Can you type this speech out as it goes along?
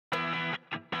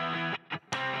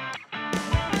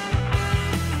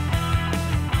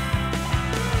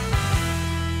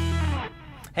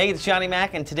Hey, it's Johnny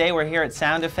Mac, and today we're here at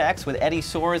Soundfx with Eddie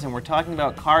Soares, and we're talking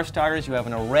about car starters. You have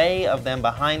an array of them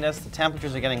behind us. The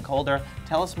temperatures are getting colder.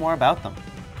 Tell us more about them.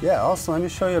 Yeah, also let me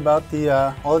show you about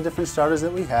all the different starters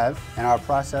that we have and our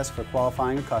process for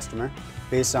qualifying a customer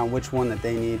based on which one that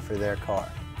they need for their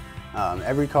car.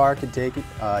 Every car could take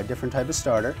a different type of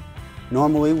starter.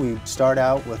 Normally we start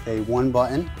out with a one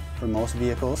button for most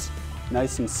vehicles.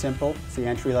 Nice and simple, it's the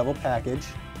entry-level package.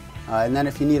 And then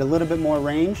if you need a little bit more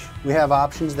range, we have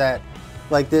options that,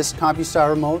 like this CompuStar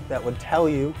remote, that would tell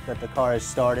you that the car is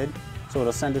started, so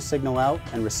it'll send a signal out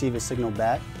and receive a signal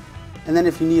back. And then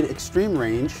if you need extreme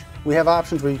range, we have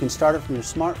options where you can start it from your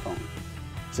smartphone.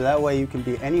 So that way you can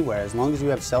be anywhere. As long as you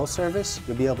have cell service,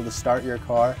 you'll be able to start your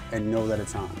car and know that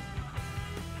it's on.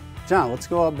 John, let's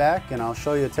go out back and I'll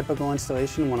show you a typical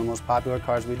installation, one of the most popular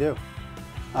cars we do.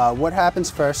 What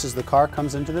happens first is the car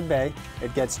comes into the bay,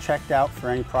 it gets checked out for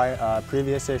any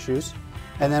previous issues,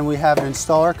 and then we have an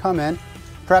installer come in,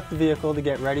 prep the vehicle to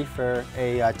get ready for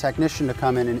a technician to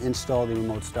come in and install the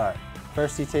remote start.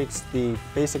 First he takes the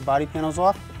basic body panels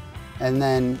off, and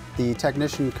then the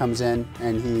technician comes in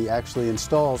and he actually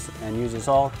installs and uses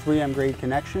all 3M grade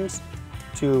connections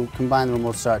to combine the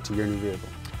remote start to your new vehicle.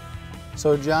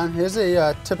 So John, here's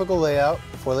a typical layout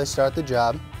before they start the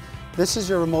job. This is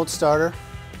your remote starter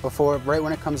right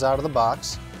when it comes out of the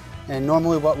box. And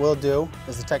normally what we'll do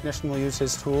is the technician will use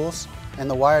his tools and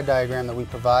the wire diagram that we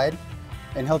provide,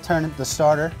 and he'll turn the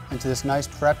starter into this nice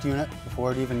prepped unit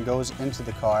before it even goes into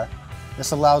the car.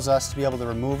 This allows us to be able to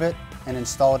remove it and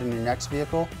install it in your next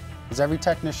vehicle, because every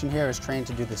technician here is trained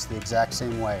to do this the exact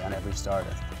same way on every starter.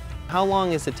 How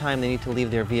long is the time they need to leave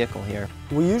their vehicle here?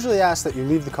 We usually ask that you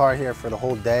leave the car here for the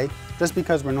whole day, just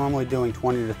because we're normally doing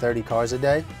 20 to 30 cars a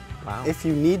day. Wow. If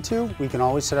you need to, we can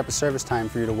always set up a service time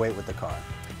for you to wait with the car.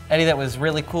 Eddie, that was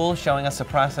really cool, showing us the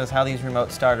process how these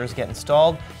remote starters get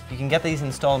installed. You can get these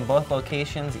installed in both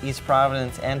locations, East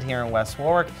Providence and here in West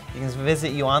Warwick. You can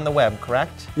visit you on the web,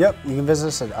 correct? Yep, you can visit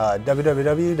us at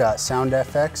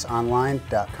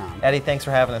www.soundfxonline.com. Eddie, thanks for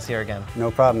having us here again.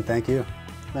 No problem, thank you.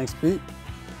 Thanks, Pete.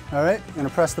 All right, I'm going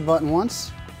to press the button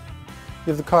once,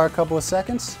 give the car a couple of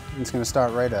seconds, and it's going to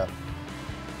start right up.